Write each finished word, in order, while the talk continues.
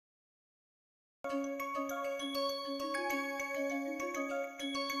Let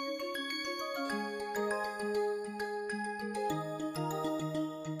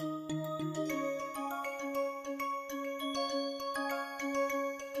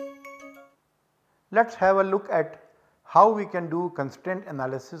us have a look at how we can do constraint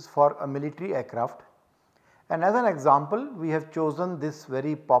analysis for a military aircraft. And as an example, we have chosen this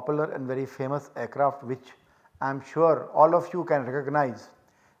very popular and very famous aircraft, which I am sure all of you can recognize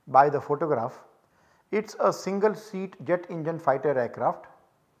by the photograph. It is a single seat jet engine fighter aircraft.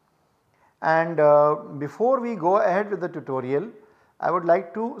 And before we go ahead with the tutorial, I would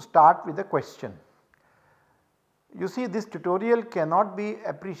like to start with a question. You see, this tutorial cannot be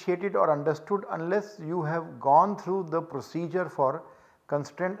appreciated or understood unless you have gone through the procedure for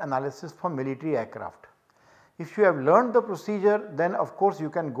constraint analysis for military aircraft. If you have learned the procedure, then of course you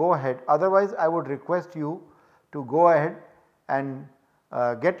can go ahead, otherwise I would request you to go ahead and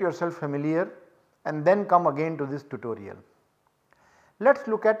get yourself familiar and then come again to this tutorial. Let us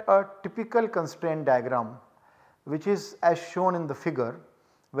look at a typical constraint diagram, which is as shown in the figure,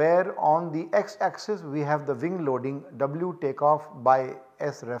 where on the x axis we have the wing loading W takeoff by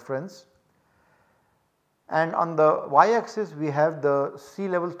S reference, and on the y axis we have the sea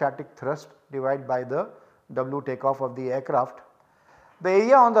level static thrust divided by the W takeoff of the aircraft. The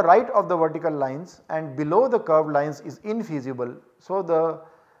area on the right of the vertical lines and below the curved lines is infeasible. So, the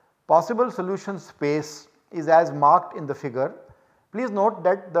possible solution space is as marked in the figure. Please note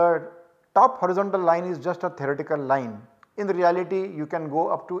that the top horizontal line is just a theoretical line. In reality, you can go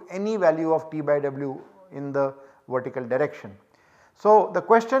up to any value of T by W in the vertical direction. So, the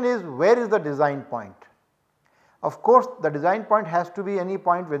question is, where is the design point? Of course, the design point has to be any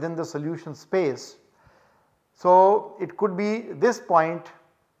point within the solution space. So, it could be this point,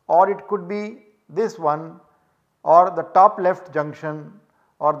 or it could be this one, or the top left junction,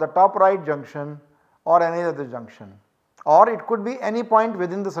 or the top right junction, or any other junction, or it could be any point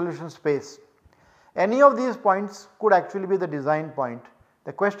within the solution space. Any of these points could actually be the design point.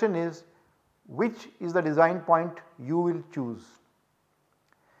 The question is, which is the design point you will choose?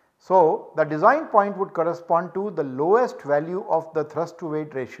 So, the design point would correspond to the lowest value of the thrust to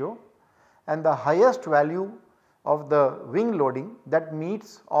weight ratio and the highest value of the wing loading that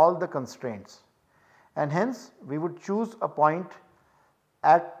meets all the constraints, and hence we would choose a point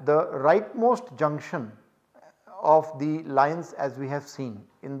at the rightmost junction of the lines as we have seen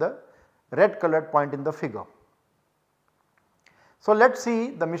in the red colored point in the figure. So, let us see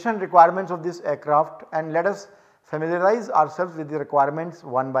the mission requirements of this aircraft and let us familiarize ourselves with the requirements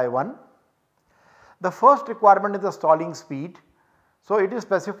one by one. The first requirement is the stalling speed. So, it is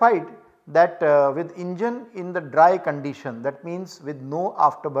specified that with engine in the dry condition, that means with no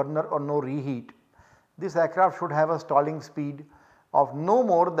afterburner or no reheat, this aircraft should have a stalling speed of no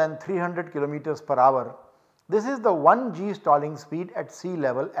more than 300 km per hour. This is the 1g stalling speed at sea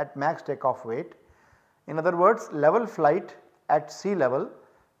level at max takeoff weight. In other words, level flight at sea level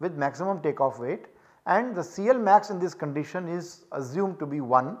with maximum takeoff weight, and the CL max in this condition is assumed to be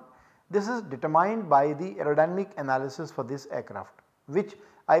 1. This is determined by the aerodynamic analysis for this aircraft, which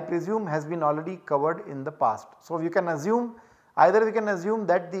I presume has been already covered in the past. So, you can assume, either we can assume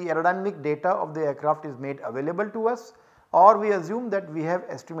that the aerodynamic data of the aircraft is made available to us, or we assume that we have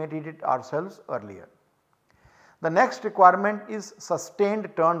estimated it ourselves earlier. The next requirement is sustained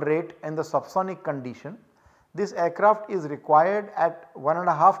turn rate in the subsonic condition. This aircraft is required at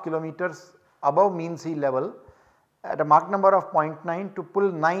 1.5 kilometers above mean sea level at a Mach number of 0.9 to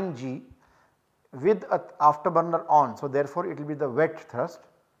pull 9 G with a afterburner on. So, therefore, it will be the wet thrust.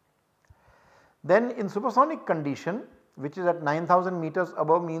 Then in supersonic condition, which is at 9000 meters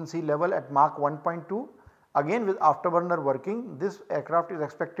above mean sea level at Mach 1.2, again with afterburner working, this aircraft is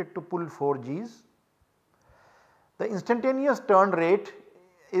expected to pull 4 Gs. The instantaneous turn rate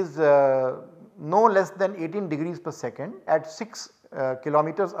is no less than 18 degrees per second at 6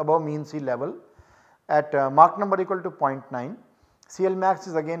 kilometers above mean sea level at Mach number equal to 0.9. CL max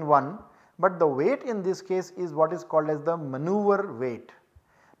is again 1, but the weight in this case is what is called as the maneuver weight.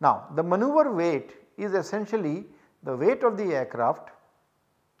 Now, the maneuver weight is essentially the weight of the aircraft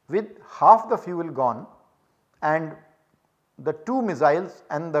with half the fuel gone and the 2 missiles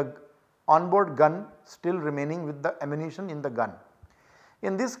and the onboard gun still remaining with the ammunition in the gun.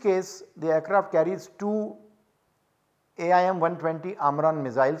 In this case, the aircraft carries 2 AIM-120 Amran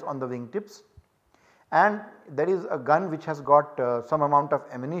missiles on the wingtips, and there is a gun which has got some amount of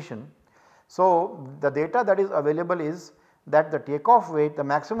ammunition. So, the data that is available is that the takeoff weight, the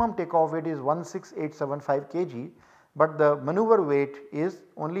maximum takeoff weight is 16875 kg, but the maneuver weight is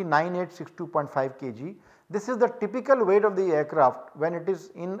only 9862.5 kg, This is the typical weight of the aircraft when it is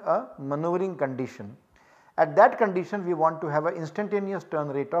in a maneuvering condition. At that condition we want to have an instantaneous turn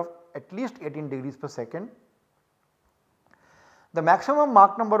rate of at least 18 degrees per second. The maximum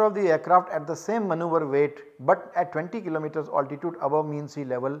Mach number of the aircraft at the same maneuver weight but at 20 kilometers altitude above mean sea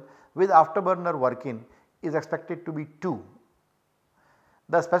level with afterburner working is expected to be 2.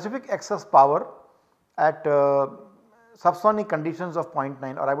 The specific excess power at subsonic conditions of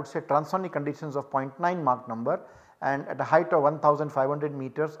 0.9, or I would say transonic conditions of 0.9 Mach number, and at a height of 1500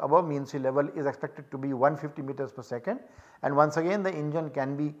 meters above mean sea level is expected to be 150 meters per second, and once again the engine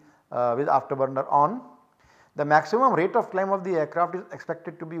can be with afterburner on. The maximum rate of climb of the aircraft is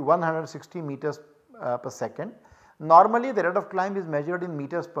expected to be 160 meters per second. Normally the rate of climb is measured in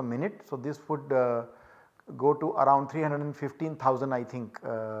meters per minute. So, this would go to around 315,000 I think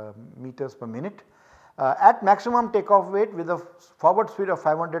meters per minute. At maximum takeoff weight with a forward speed of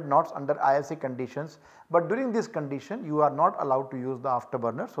 500 knots under ISA conditions, but during this condition you are not allowed to use the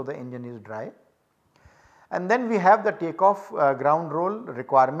afterburner. So, the engine is dry. And then we have the takeoff ground roll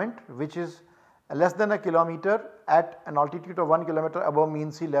requirement, which is less than a kilometer at an altitude of 1 kilometer above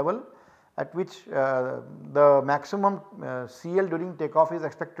mean sea level, at which the maximum CL during takeoff is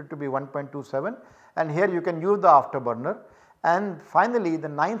expected to be 1.27, and here you can use the afterburner. And finally the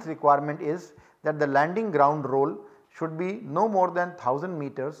ninth requirement is that the landing ground roll should be no more than 1000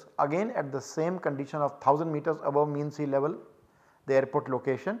 meters, again at the same condition of 1000 meters above mean sea level, the airport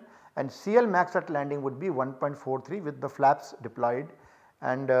location, and CL max at landing would be 1.43 with the flaps deployed,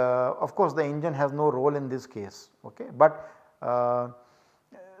 and of course the engine has no role in this case. Okay. But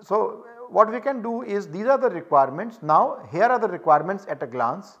so what we can do is, these are the requirements. Now here are the requirements at a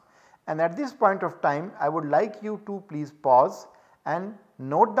glance, and at this point of time I would like you to please pause and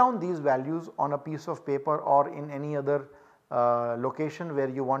note down these values on a piece of paper or in any other location where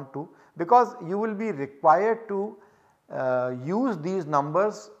you want to, because you will be required to use these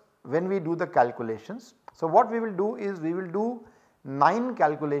numbers when we do the calculations. So what we will do is, we will do 9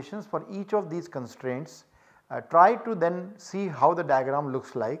 calculations for each of these constraints, try to then see how the diagram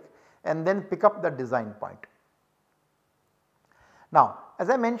looks like and then pick up the design point. Now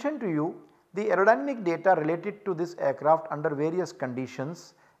as I mentioned to you, the aerodynamic data related to this aircraft under various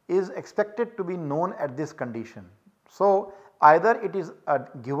conditions is expected to be known at this condition. So either it is a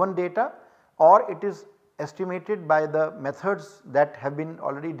given data or it is estimated by the methods that have been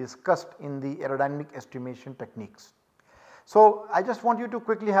already discussed in the aerodynamic estimation techniques. So I just want you to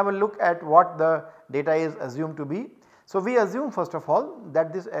quickly have a look at what the data is assumed to be. So we assume first of all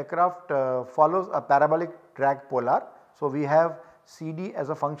that this aircraft follows a parabolic drag polar. So we have CD as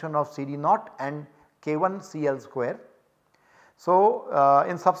a function of CD naught and K1 CL square. So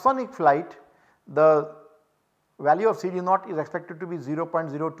in subsonic flight the value of CD naught is expected to be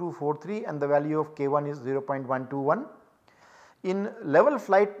 0.0243 and the value of K1 is 0.121. In level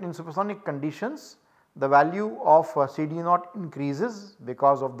flight in supersonic conditions, the value of CD naught increases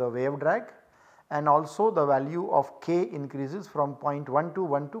because of the wave drag, and also the value of K increases from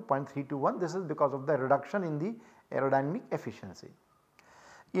 0.121 to 0.321. This is because of the reduction in the aerodynamic efficiency.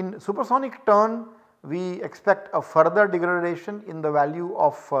 In supersonic turn we expect a further degradation in the value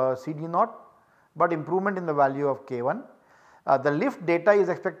of CD naught, but improvement in the value of K1. The lift data is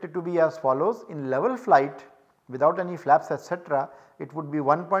expected to be as follows. In level flight without any flaps etc., it would be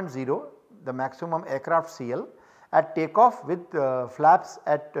 1.0, the maximum aircraft CL. At takeoff with flaps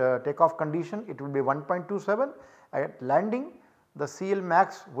at takeoff condition it will be 1.27, at landing the CL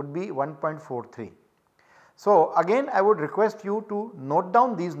max would be 1.43. So again I would request you to note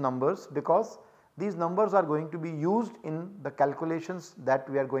down these numbers, because these numbers are going to be used in the calculations that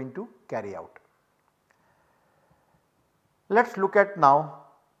we are going to carry out. Let us look at now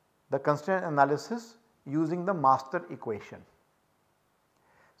the constraint analysis using the master equation.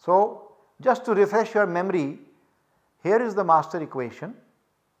 So just to refresh your memory, here is the master equation,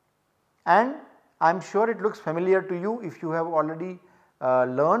 and I am sure it looks familiar to you if you have already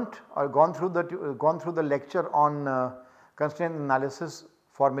learnt or gone through the lecture on constraint analysis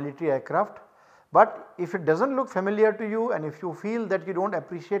for military aircraft. But if it does not look familiar to you and if you feel that you do not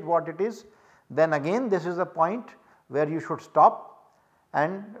appreciate what it is, then again this is a point where you should stop,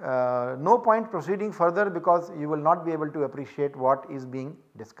 and no point proceeding further, because you will not be able to appreciate what is being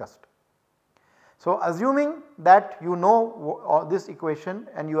discussed. So assuming that you know this equation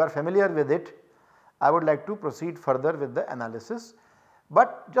and you are familiar with it, I would like to proceed further with the analysis.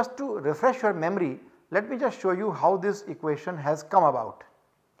 But just to refresh your memory, let me just show you how this equation has come about.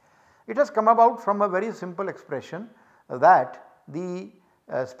 It has come about from a very simple expression that the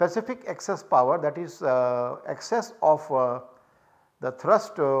specific excess power, that is excess of the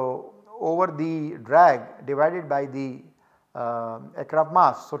thrust over the drag divided by the aircraft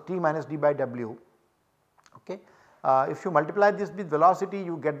mass. So, T minus d by W. Okay. If you multiply this with velocity,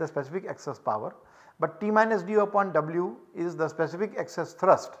 you get the specific excess power, but T minus d upon W is the specific excess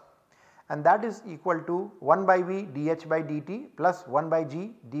thrust, and that is equal to 1 by V dH by dt plus 1 by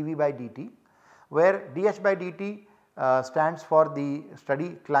G dV by dt, where dH by dt stands for the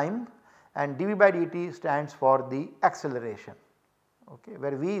steady climb and dV by dt stands for the acceleration, okay,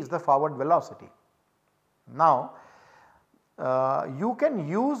 where V is the forward velocity. Now, you can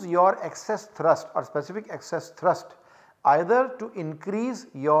use your excess thrust or specific excess thrust either to increase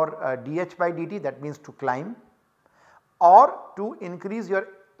your dH by dt, that means to climb, or to increase your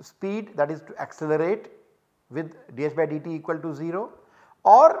speed, that is to accelerate with dH by dt equal to 0,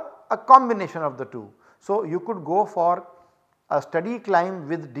 or a combination of the two. So, you could go for a steady climb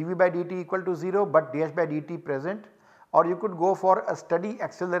with dV by dt equal to 0, but dH by dt present, or you could go for a steady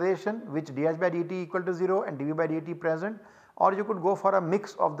acceleration which dH by dt equal to 0 and dV by dt present, or you could go for a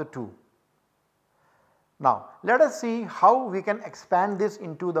mix of the two. Now, let us see how we can expand this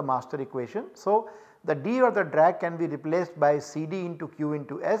into the master equation. So, the d or the drag can be replaced by Cd into Q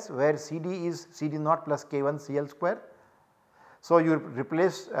into S, where Cd is Cd naught plus K1 Cl square. So, you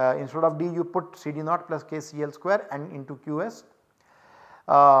replace instead of d you put Cd naught plus K Cl square and into Qs.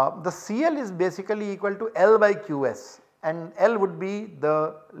 The Cl is basically equal to L by Qs, and L would be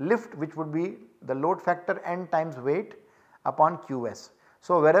the lift, which would be the load factor N times weight upon Qs.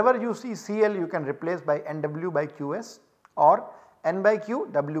 So, wherever you see Cl you can replace by Nw by Qs or N by Q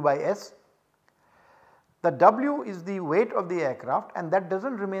W by S. The W is the weight of the aircraft, and that does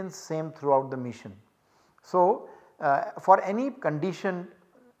not remain same throughout the mission. So, for any condition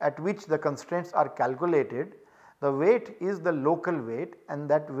at which the constraints are calculated, the weight is the local weight, and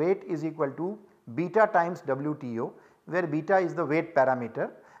that weight is equal to beta times WTO, where beta is the weight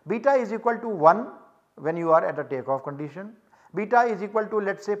parameter. Beta is equal to 1 when you are at a takeoff condition, beta is equal to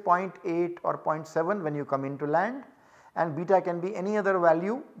let us say 0.8 or 0.7 when you come into land, and beta can be any other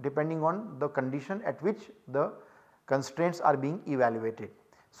value depending on the condition at which the constraints are being evaluated.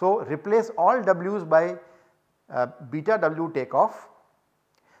 So, replace all W's by beta W takeoff.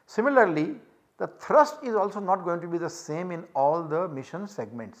 Similarly, the thrust is also not going to be the same in all the mission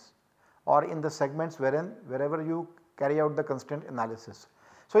segments or in the segments wherever you carry out the constraint analysis.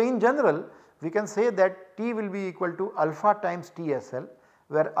 So, in general we can say that T will be equal to alpha times TSL,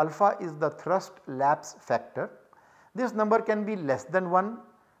 where alpha is the thrust lapse factor. This number can be less than 1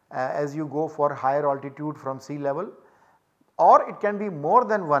 as you go for higher altitude from sea level, or it can be more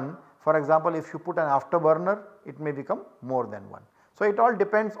than 1. For example, if you put an afterburner, it may become more than 1. So, it all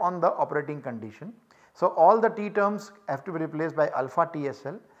depends on the operating condition. So, all the T terms have to be replaced by alpha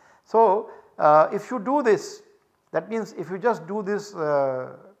TSL. So, if you do this, that means if you just do this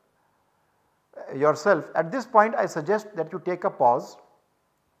yourself, at this point I suggest that you take a pause.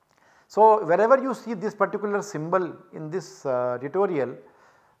 So, wherever you see this particular symbol in this tutorial,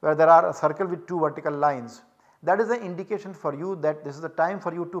 where there are a circle with 2 vertical lines, that is an indication for you that this is the time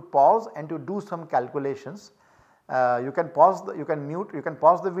for you to pause and to do some calculations. You can pause the, you can mute, you can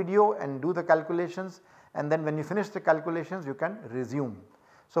pause the video and do the calculations, and then when you finish the calculations you can resume.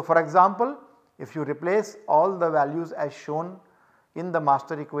 So, for example, if you replace all the values as shown in the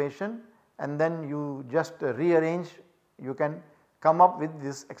master equation and then you just rearrange, you can come up with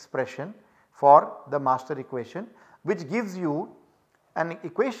this expression for the master equation, which gives you an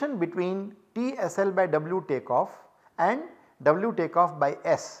equation between TSL by W takeoff and W takeoff by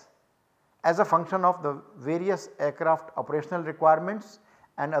S as a function of the various aircraft operational requirements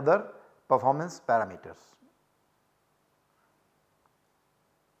and other performance parameters.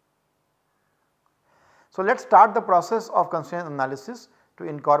 So, let us start the process of constraint analysis to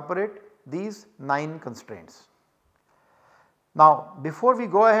incorporate these 9 constraints. Now, before we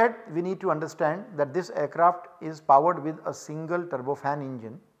go ahead, we need to understand that this aircraft is powered with a single turbofan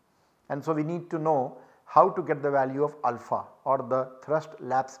engine, and so we need to know how to get the value of alpha or the thrust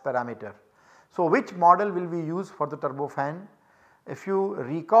lapse parameter. So, which model will we use for the turbofan? If you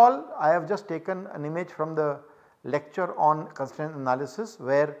recall, I have just taken an image from the lecture on constraint analysis,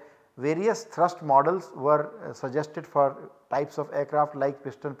 where various thrust models were suggested for types of aircraft like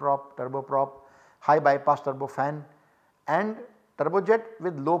piston prop, turboprop, high bypass turbofan and turbojet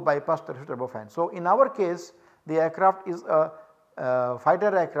with low bypass turbofan. So, in our case the aircraft is a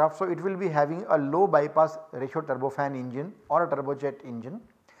fighter aircraft, so it will be having a low bypass ratio turbofan engine or a turbojet engine.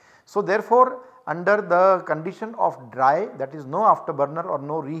 So, therefore, under the condition of dry, that is no afterburner or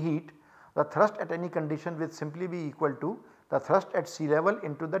no reheat, the thrust at any condition will simply be equal to the thrust at sea level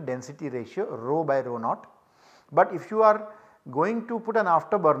into the density ratio rho by rho naught. But if you are going to put an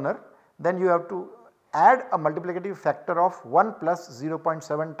afterburner, then you have to add a multiplicative factor of 1 plus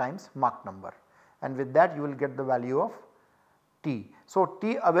 0.7 times Mach number, and with that you will get the value of T. So,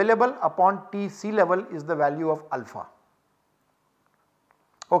 T available upon T sea level is the value of alpha.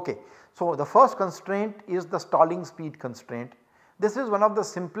 Okay. So, the first constraint is the stalling speed constraint. This is one of the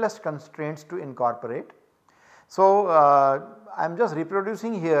simplest constraints to incorporate. So, I am just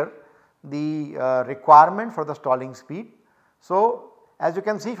reproducing here the requirement for the stalling speed. So, as you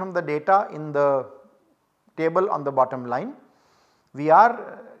can see from the data in the table on the bottom line, we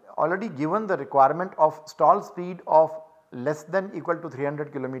are already given the requirement of stall speed of less than equal to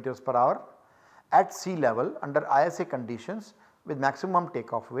 300 kilometers per hour at sea level under ISA conditions with maximum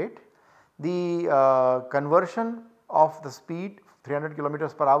takeoff weight. The conversion of the speed 300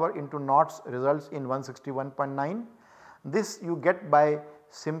 kilometers per hour into knots results in 161.9. This you get by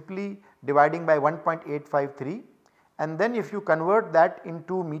simply dividing by 1.853, and then if you convert that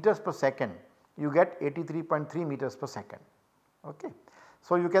into meters per second, you get 83.3 meters per second. Okay.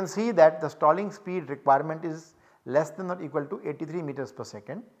 So, you can see that the stalling speed requirement is less than or equal to 83 meters per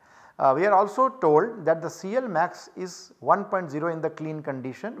second. We are also told that the CL max is 1.0 in the clean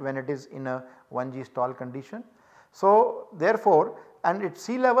condition when it is in a 1G stall condition. So, therefore, and at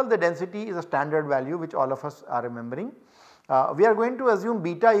sea level the density is a standard value which all of us are remembering. We are going to assume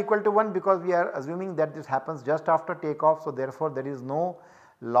beta equal to 1 because we are assuming that this happens just after takeoff. So, therefore, there is no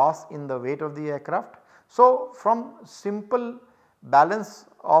loss in the weight of the aircraft. So, from simple balance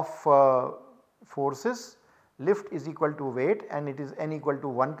of forces, lift is equal to weight and it is n equal to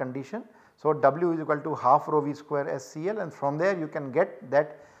 1 condition. So, W is equal to half rho v square SCL, and from there you can get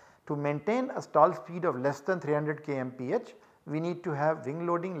that to maintain a stall speed of less than 300 kmph, we need to have wing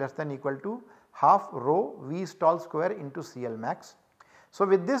loading less than equal to half rho v stall square into CL max. So,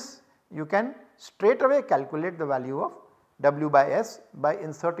 with this you can straight away calculate the value of W by S by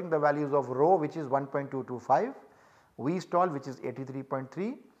inserting the values of rho which is 1.225, v stall which is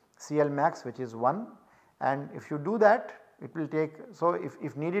 83.3, CL max which is 1, and if you do that it will take. So,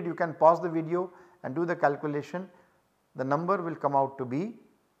 if needed you can pause the video and do the calculation, the number will come out to be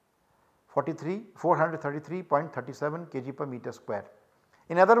 433.37 kg per meter square.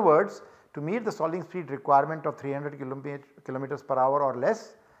 In other words, to meet the stalling speed requirement of 300 kilometers per hour or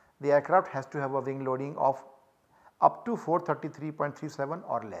less, the aircraft has to have a wing loading of up to 433.37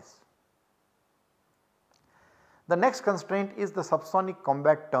 or less. The next constraint is the subsonic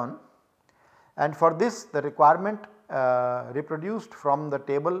combat turn, and for this the requirement reproduced from the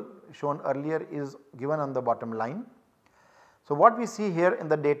table shown earlier is given on the bottom line. So, what we see here in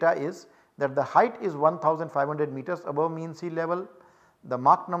the data is that the height is 1500 meters above mean sea level, the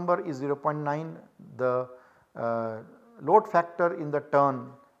Mach number is 0.9, the load factor in the turn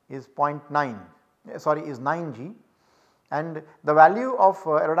is 9G, and the value of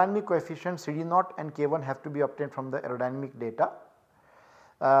aerodynamic coefficient CD0 and K1 have to be obtained from the aerodynamic data.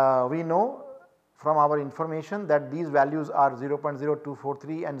 We know from our information that these values are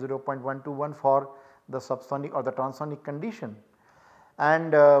 0.0243 and 0.121 for the subsonic or the transonic condition,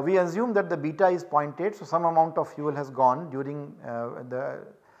 and we assume that the beta is 0.8. So, some amount of fuel has gone during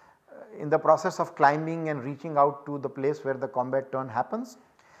in the process of climbing and reaching out to the place where the combat turn happens.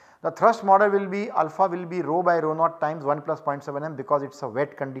 The thrust model will be alpha will be rho by rho naught times 1 plus 0.7 m because it is a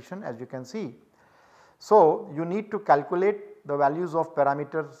wet condition as you can see. So, you need to calculate the values of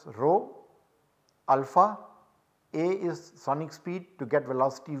parameters rho, alpha, A is sonic speed to get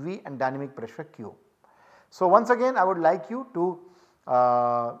velocity V and dynamic pressure Q. So, once again I would like you to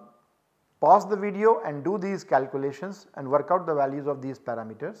pause the video and do these calculations and work out the values of these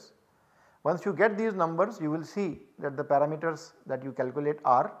parameters. Once you get these numbers you will see that the parameters that you calculate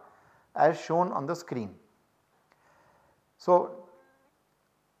are as shown on the screen. So,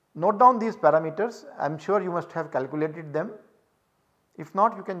 note down these parameters, I am sure you must have calculated them. If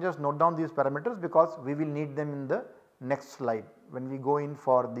not, you can just note down these parameters because we will need them in the next slide when we go in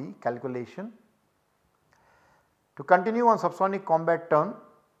for the calculation. To continue on subsonic combat turn,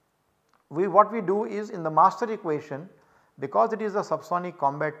 what we do is in the master equation, because it is a subsonic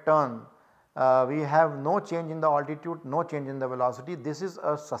combat turn, we have no change in the altitude, no change in the velocity, this is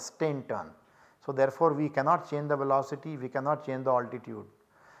a sustained turn. So, therefore, we cannot change the velocity, we cannot change the altitude.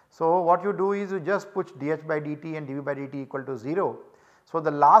 So, what you do is you just put dH by dt and dV by dt equal to 0. So,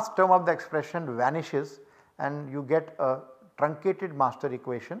 the last term of the expression vanishes and you get a truncated master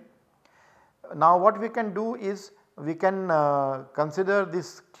equation. Now, what we can do is we can consider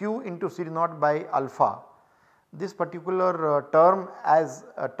this Q into CD0 by alpha, this particular term as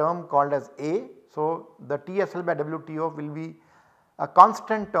a term called as A. So, the TSL by WTO will be a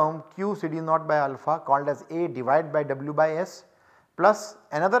constant term Q CD0 by alpha called as A divided by W by S. plus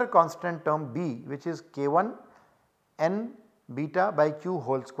another constant term B, which is K1 n beta by q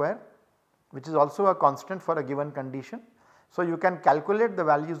whole square, which is also a constant for a given condition. So, you can calculate the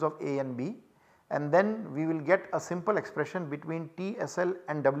values of A and B, and then we will get a simple expression between TSL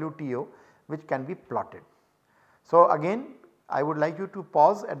and WTO, which can be plotted. So, again I would like you to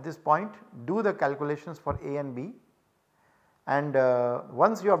pause at this point, do the calculations for A and B, and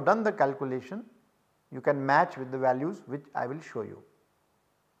once you have done the calculation you can match with the values which I will show you.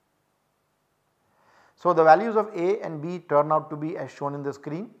 So, the values of A and B turn out to be as shown in the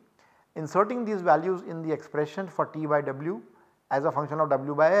screen. Inserting these values in the expression for T by W as a function of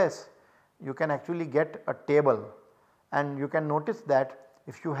W by S, you can actually get a table, and you can notice that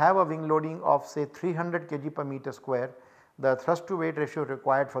if you have a wing loading of say 300 kg per meter square, the thrust to weight ratio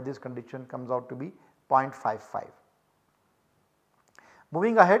required for this condition comes out to be 0.55.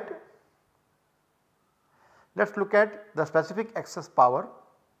 Moving ahead, let us look at the specific excess power,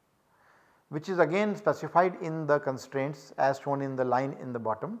 which is again specified in the constraints as shown in the line in the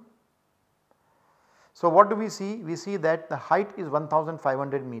bottom. So, what do we see? We see that the height is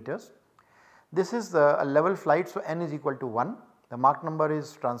 1500 meters. This is a level flight, so n is equal to 1, the Mach number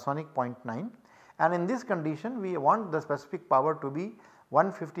is transonic 0.9, and in this condition we want the specific power to be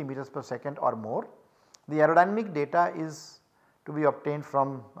 150 meters per second or more. The aerodynamic data is to be obtained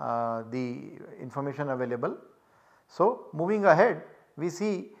from the information available. So, moving ahead, we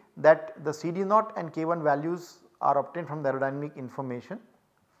see that the CD0 and K1 values are obtained from the aerodynamic information.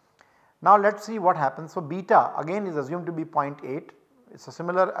 Now, let us see what happens. So, beta again is assumed to be 0.8. It is a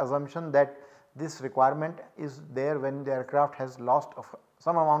similar assumption that this requirement is there when the aircraft has lost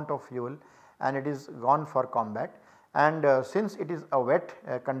some amount of fuel and it is gone for combat, and since it is a wet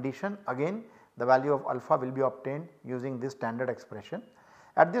condition, again the value of alpha will be obtained using this standard expression.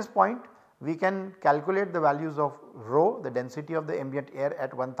 At this point we can calculate the values of rho, the density of the ambient air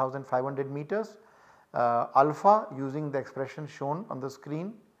at 1500 meters, alpha using the expression shown on the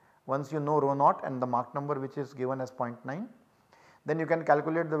screen. Once you know rho naught and the Mach number which is given as 0.9, then you can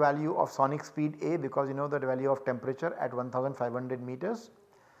calculate the value of sonic speed A, because you know the value of temperature at 1500 meters.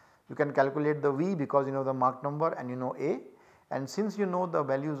 You can calculate the V because you know the Mach number and you know A, and since you know the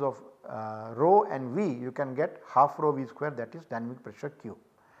values of rho and V, you can get half rho V square, that is dynamic pressure Q.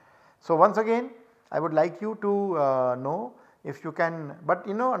 So, once again I would like you to know if you can, but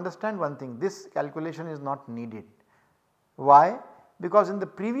you know understand one thing, this calculation is not needed. Why? Because in the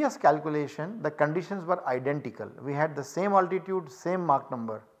previous calculation the conditions were identical. We had the same altitude, same Mach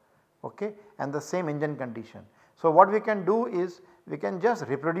number, okay, and the same engine condition. So, what we can do is we can just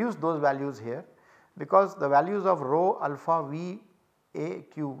reproduce those values here, because the values of rho, alpha, V, A,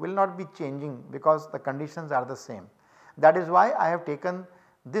 Q will not be changing because the conditions are the same. That is why I have taken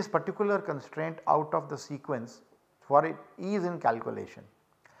this particular constraint out of the sequence for ease in calculation.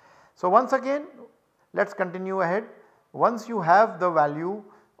 So, once again let us continue ahead. Once you have the value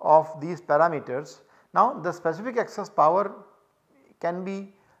of these parameters, now the specific excess power can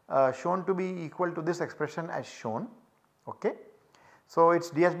be shown to be equal to this expression as shown. Okay. So, it is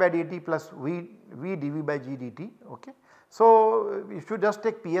ds by dt plus v dv by g dt. Okay. So, if you just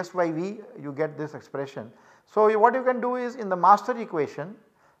take Ps by V, you get this expression. So, what you can do is in the master equation,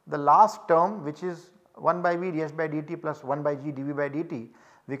 the last term which is 1 by V ds by dt plus 1 by g dv by dt,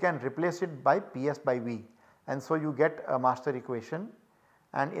 we can replace it by Ps by V, and so you get a master equation,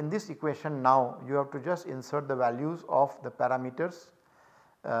 and in this equation now you have to just insert the values of the parameters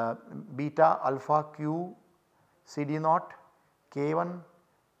beta, alpha, q, CD0, K1,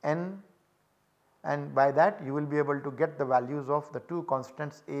 n, and by that you will be able to get the values of the two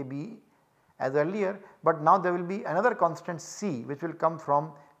constants A, B as earlier, but now there will be another constant C which will come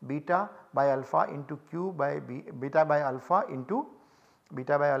from beta by alpha into q by beta by alpha into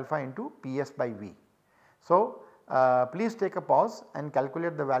Ps by V. So, please take a pause and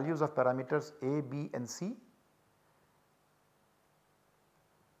calculate the values of parameters A, B and C.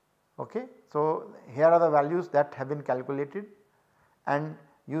 Okay. So, here are the values that have been calculated, and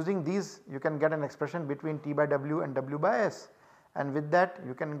using these you can get an expression between T by W and W by S, and with that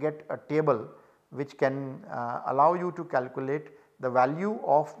you can get a table which can allow you to calculate the value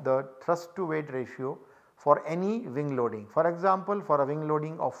of the thrust to weight ratio for any wing loading. For example, for a wing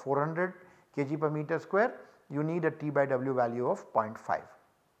loading of 400 kg per meter square, you need a T by W value of 0.5.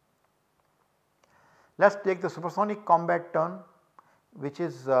 Let us take the supersonic combat turn, which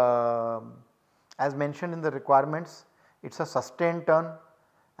is as mentioned in the requirements. It is a sustained turn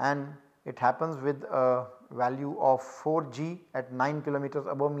and it happens with a value of 4g at 9 kilometers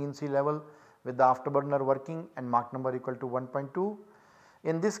above mean sea level with the afterburner working and Mach number equal to 1.2.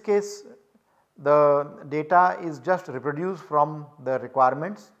 In this case the data is just reproduced from the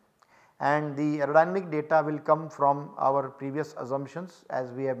requirements, and the aerodynamic data will come from our previous assumptions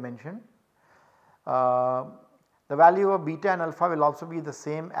as we have mentioned. The value of beta and alpha will also be the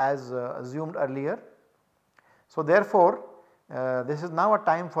same as assumed earlier. So therefore, this is now a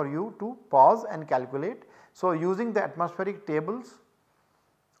time for you to pause and calculate. So using the atmospheric tables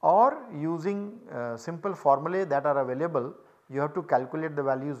or using simple formulae that are available, you have to calculate the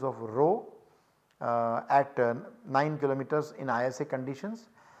values of rho at 9 kilometers in ISA conditions.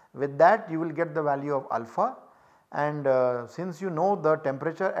 With that you will get the value of alpha, and since you know the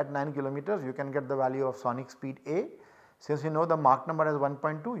temperature at 9 kilometers, you can get the value of sonic speed A. Since you know the Mach number as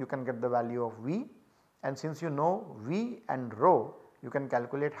 1.2, you can get the value of V, and since you know V and rho, you can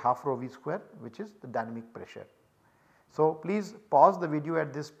calculate half rho V square, which is the dynamic pressure. So please pause the video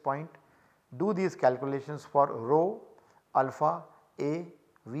at this point, do these calculations for rho, alpha, A,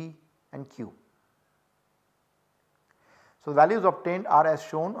 V and Q. So the values obtained are as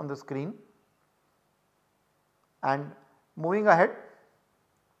shown on the screen, and moving ahead,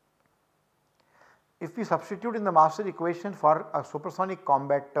 if we substitute in the master equation for a supersonic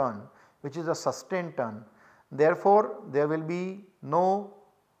combat turn, which is a sustained turn, therefore there will be no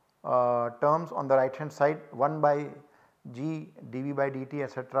terms on the right hand side, 1 by g dV by dt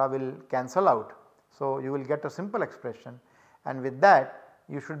etc. will cancel out. So you will get a simple expression, and with that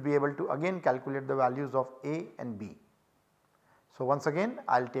you should be able to again calculate the values of A and B. So once again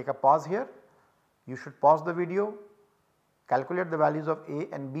I will take a pause here, you should pause the video, calculate the values of A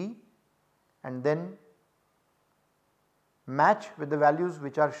and B and then match with the values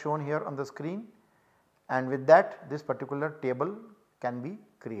which are shown here on the screen, and with that this particular table can be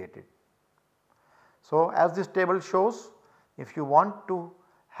created. So as this table shows, if you want to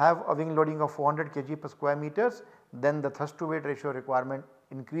have a wing loading of 400 kg per square meters, then the thrust to weight ratio requirement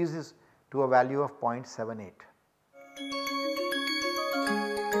increases to a value of 0.78.